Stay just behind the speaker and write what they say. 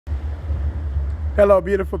Hello,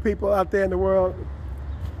 beautiful people out there in the world.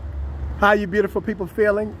 How are you beautiful people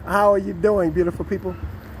feeling? How are you doing, beautiful people?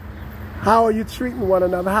 How are you treating one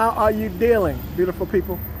another? How are you dealing, beautiful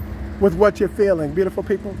people, with what you're feeling, beautiful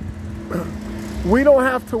people? We don't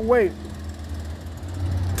have to wait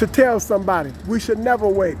to tell somebody. We should never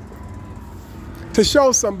wait to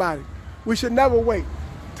show somebody. We should never wait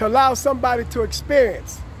to allow somebody to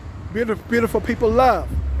experience, beautiful people, love.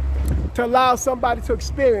 To allow somebody to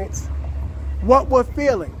experience what we're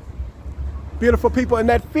feeling, beautiful people, and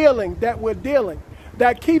that feeling that we're dealing,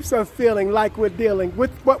 that keeps us feeling like we're dealing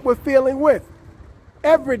with what we're feeling with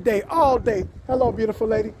every day, all day. Hello, beautiful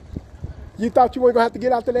lady. You thought you weren't gonna have to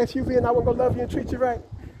get out the SUV and I wasn't gonna love you and treat you right?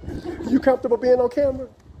 You comfortable being on camera?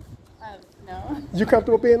 No. You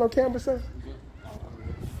comfortable being on camera, sir?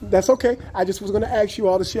 That's okay. I just was gonna ask you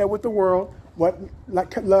all to share with the world what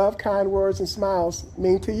love, kind words, and smiles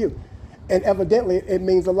mean to you. And evidently, it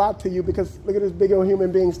means a lot to you because look at this big old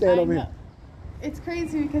human being standing over here. It's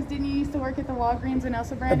crazy because didn't you used to work at the Walgreens in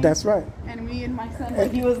Elsa Branding? That's right. And me and my son,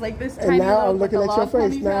 he was like this tiny And now little, I'm looking at your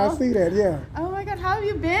face. Now I see that, yeah. Oh my God, how have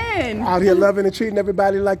you been? Out here loving and treating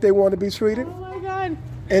everybody like they want to be treated. Oh my God.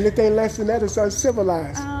 Anything less than that is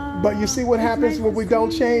uncivilized. But you see what happens when we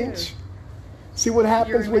don't change? See what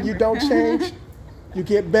happens when you don't change? You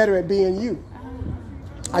get better at being you.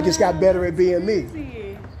 I just got better at being me.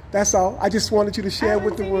 That's all. I just wanted you to share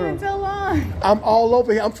with the world. So long. I'm all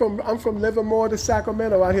over here. I'm from Livermore to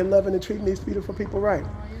Sacramento, out here loving and treating these beautiful people right.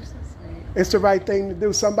 Oh, you're so sweet. It's the right thing to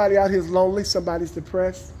do. Somebody out here is lonely. Somebody's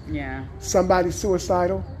depressed. Yeah. Somebody's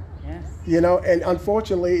suicidal. Yes. You know, and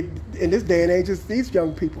unfortunately, in this day and age, it's these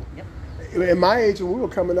young people. Yep. In my age, when we were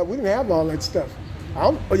coming up, we didn't have all that stuff. I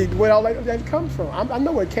don't know where all that comes from. I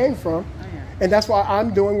know where it came from. Oh, yeah. And that's why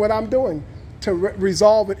I'm doing what I'm doing, to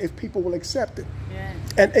resolve it if people will accept it. Yes.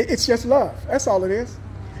 And it's just love. That's all it is.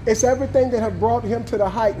 It's everything that have brought him to the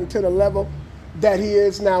height and to the level that he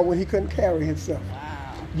is now when he couldn't carry himself.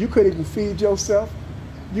 Wow. You couldn't even feed yourself.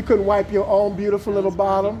 You couldn't wipe your own beautiful little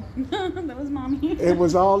bottom. That was mommy. It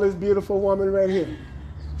was all this beautiful woman right here.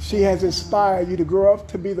 She has inspired you to grow up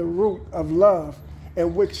to be the root of love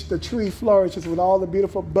in which the tree flourishes with all the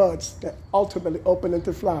beautiful buds that ultimately open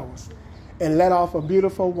into flowers and let off a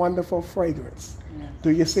beautiful, wonderful fragrance. Yeah. Do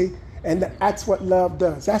you see? And that's what love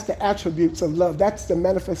does. That's the attributes of love. That's the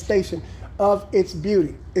manifestation of its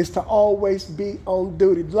beauty, is to always be on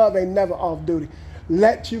duty. Love ain't never off duty.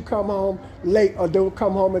 Let you come home late or don't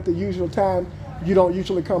come home at the usual time, you don't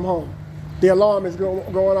usually come home. The alarm is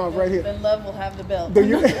going off right here. Then love will have the belt. Do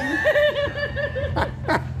you?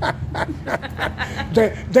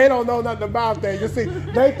 they don't know nothing about that. You see,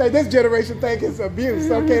 they think this generation think it's abuse,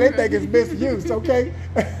 okay? They think it's misuse, okay?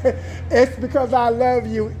 It's because I love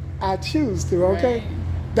you, I choose to, okay?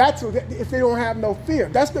 Right. That's what, if they don't have no fear.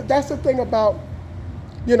 That's the thing about,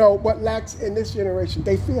 you know, what lacks in this generation.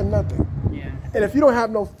 They fear nothing. Yeah. And if you don't have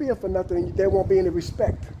no fear for nothing, there won't be any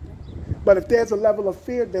respect. But if there's a level of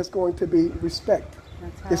fear, there's going to be respect.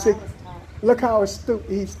 That's how You see, I was taught. look how astute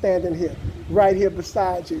he's standing here, right here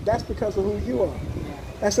beside you. That's because of who you are.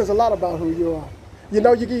 That says a lot about who you are. You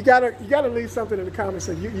know, you gotta leave something in the comments.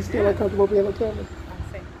 You still uncomfortable being on camera?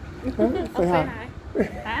 I'll say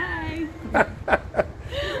Hi. hi.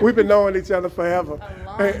 We've been knowing each other forever. A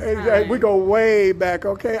long time. We go way back,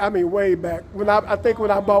 okay? I mean, way back. I think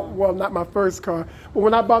when I bought, well, not my first car, but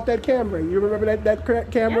when I bought that Camry, you remember that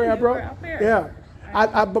Camry Yeah, I brought? you were out there.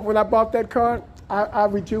 Yeah. But when I bought that car, I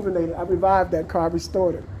rejuvenated, I revived that car, I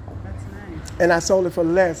restored it. That's nice. And I sold it for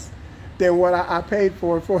less than what I paid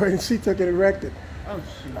for it, and she took it and wrecked it. Oh,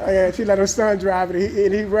 shoot. Yeah, she let her son drive it,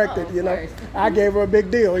 and he wrecked it, you know. Of course. I gave her a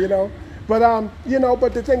big deal, you know. But, you know,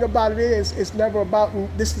 but the thing about it is, it's never about, and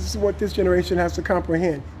this is what this generation has to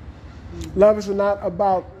comprehend. Love is not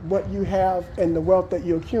about what you have and the wealth that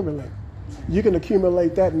you accumulate. You can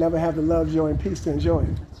accumulate that and never have the love, joy, and peace to enjoy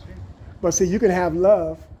it. That's true. But see, you can have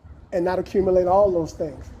love and not accumulate all those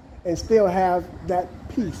things and still have that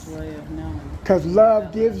peace. Way of knowing. Because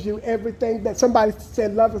love gives you everything that somebody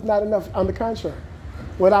said love is not enough. On the contrary,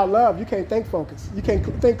 without love, you can't think focused. You can't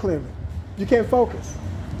think clearly. You can't focus.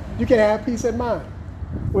 You can't have peace of mind.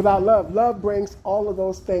 Without love, love brings all of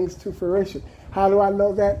those things to fruition. How do I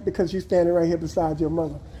know that? Because you're standing right here beside your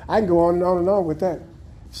mother. I can go on and on and on with that.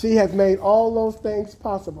 She has made all those things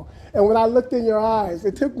possible. And when I looked in your eyes,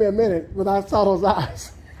 it took me a minute when I saw those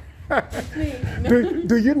eyes.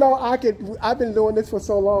 do you know I've been doing this for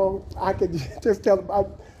so long, I could just tell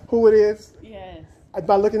about who it is? Yes.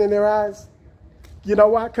 By looking in their eyes. You know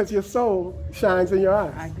why? Because your soul shines in your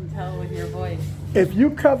eyes. I can tell with your voice. If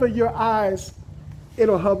you cover your eyes,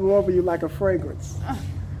 it'll hover over you like a fragrance.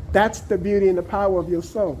 That's the beauty and the power of your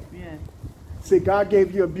soul. Yes. See, God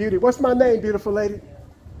gave you a beauty. What's my name, beautiful lady?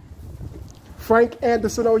 Frank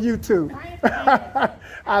Anderson on YouTube.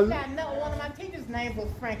 I know one of my teachers' names was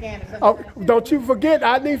Frank Anderson. Oh, don't you forget,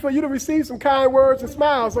 I need for you to receive some kind words and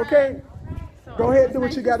smiles, okay? Go ahead and do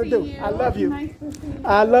what you got to do. I love you. Nice to see you.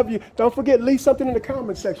 I love you. Don't forget, leave something in the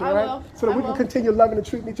comment section, I right? will. So that I we can will. continue loving and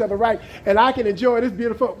treating each other right. And I can enjoy this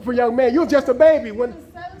beautiful young man. You're just a baby. When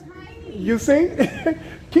So tiny. you see?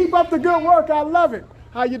 Keep up the good work. I love it.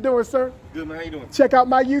 How you doing, sir? Good, man. How you doing? Check out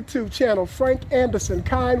my YouTube channel, Frank Anderson.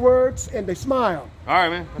 Kind words and they smile. All right,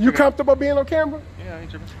 man. You comfortable being on camera? Yeah, I ain't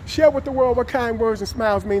tripping. Share with the world what kind words and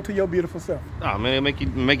smiles mean to your beautiful self. Oh, man, it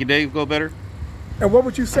make your day go better. And what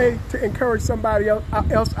would you say to encourage somebody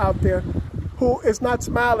else out there who is not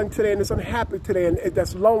smiling today and is unhappy today and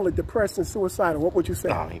that's lonely, depressed, and suicidal? What would you say?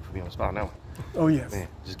 Oh, you put me on the spot now. Oh, yes. Man,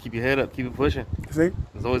 just keep your head up. Keep it pushing. See?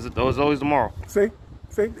 There's always tomorrow. See?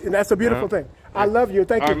 See? And that's a beautiful thing. I love you.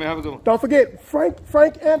 Thank All you. right, man. Have a good one. Don't forget,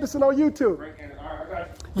 Frank Anderson on YouTube. All right, I got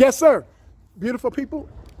you. Yes, sir. Beautiful people.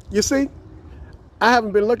 You see? I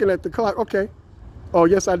haven't been looking at the clock. Okay. Oh,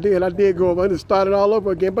 yes, I did. I did go over and start it all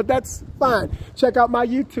over again, but that's fine. Check out my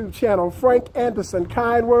YouTube channel, Frank Anderson.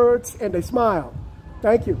 Kind words and they smile.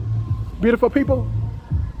 Thank you. Beautiful people.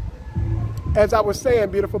 As I was saying,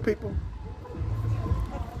 beautiful people.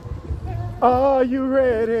 Are you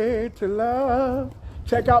ready to love?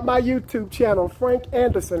 Check out my YouTube channel, Frank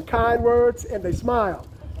Anderson. Kind words and they smile.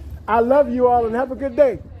 I love you all and have a good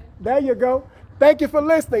day. There you go. Thank you for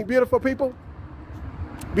listening, beautiful people.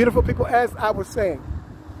 Beautiful people, as I was saying,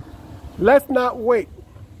 let's not wait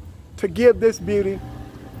to give this beauty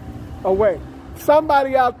away.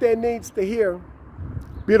 Somebody out there needs to hear,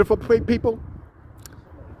 beautiful people,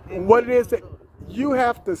 what it is that you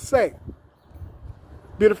have to say.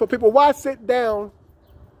 Beautiful people, why sit down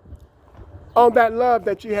on that love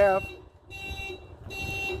that you have,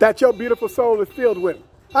 that your beautiful soul is filled with?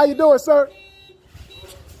 How you doing, sir?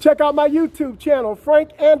 Check out my YouTube channel, Frank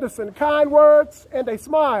Anderson. Kind words and they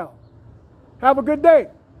smile. Have a good day.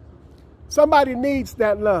 Somebody needs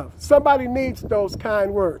that love. Somebody needs those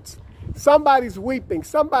kind words. Somebody's weeping.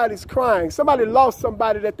 Somebody's crying. Somebody lost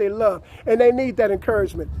somebody that they love, and they need that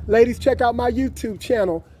encouragement. Ladies, check out my YouTube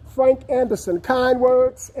channel, Frank Anderson. Kind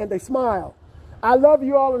words and they smile. I love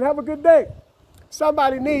you all and have a good day.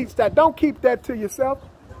 Somebody needs that. Don't keep that to yourself.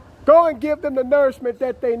 Go and give them the nourishment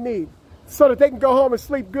that they need, so that they can go home and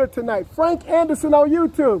sleep good tonight. Frank Anderson on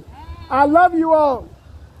YouTube. I love you all.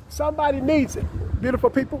 Somebody needs it, beautiful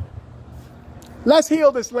people. Let's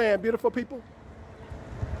heal this land, beautiful people.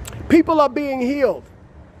 People are being healed.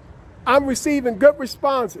 I'm receiving good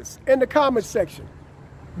responses in the comment section.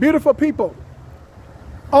 Beautiful people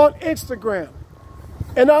on Instagram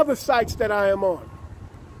and other sites that I am on.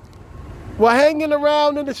 We're hanging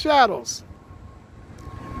around in the shadows,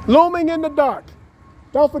 looming in the dark.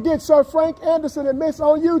 Don't forget, Sir Frank Anderson and Miss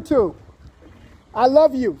on YouTube. I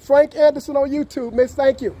love you. Frank Anderson on YouTube, Miss,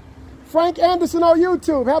 thank you. Frank Anderson on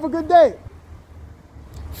YouTube, have a good day.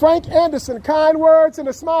 Frank Anderson, kind words and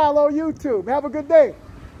a smile on YouTube. Have a good day.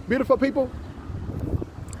 Beautiful people.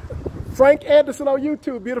 Frank Anderson on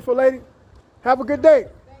YouTube, beautiful lady. Have a good day.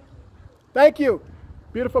 Thank you.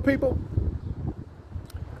 Beautiful people.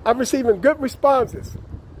 I'm receiving good responses.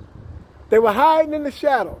 They were hiding in the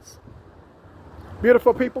shadows.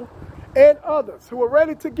 Beautiful people, and others who are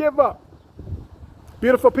ready to give up.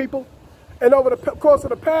 Beautiful people, and over the course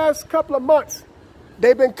of the past couple of months,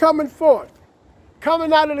 they've been coming forth,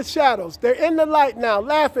 coming out of the shadows. They're in the light now,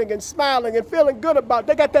 laughing and smiling and feeling good about it.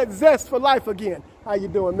 They got that zest for life again. How you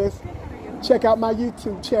doing, miss? Check out my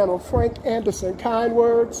YouTube channel, Frank Anderson. Kind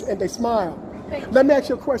words and they smile. Let me ask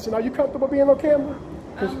you a question. Are you comfortable being on camera?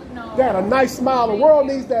 No. That a nice smile. The world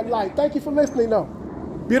needs that light. Thank you for listening, though.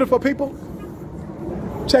 Beautiful people.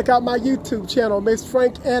 Check out my YouTube channel, Miss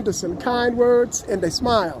Frank Anderson. Kind words and they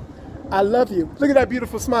smile. I love you. Look at that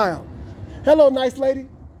beautiful smile. Hello, nice lady.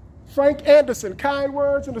 Frank Anderson. Kind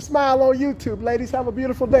words and a smile on YouTube. Ladies, have a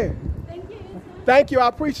beautiful day. Thank you. Thank you. I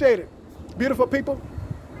appreciate it. Beautiful people.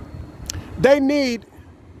 They need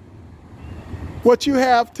what you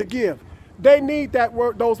have to give. They need that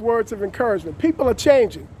those words of encouragement. People are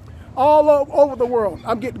changing all over the world.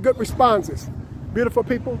 I'm getting good responses. Beautiful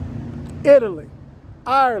people. Italy,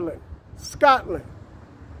 Ireland, Scotland,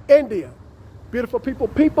 India. Beautiful people.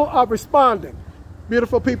 People are responding.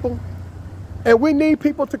 Beautiful people. And we need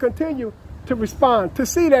people to continue to respond, to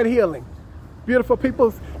see that healing. Beautiful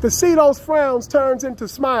people. To see those frowns turns into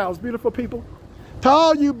smiles. Beautiful people. To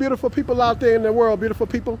all you beautiful people out there in the world, beautiful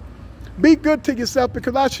people, be good to yourself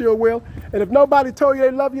because I sure will. And if nobody told you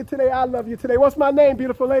they love you today, I love you today. What's my name,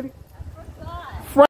 beautiful lady?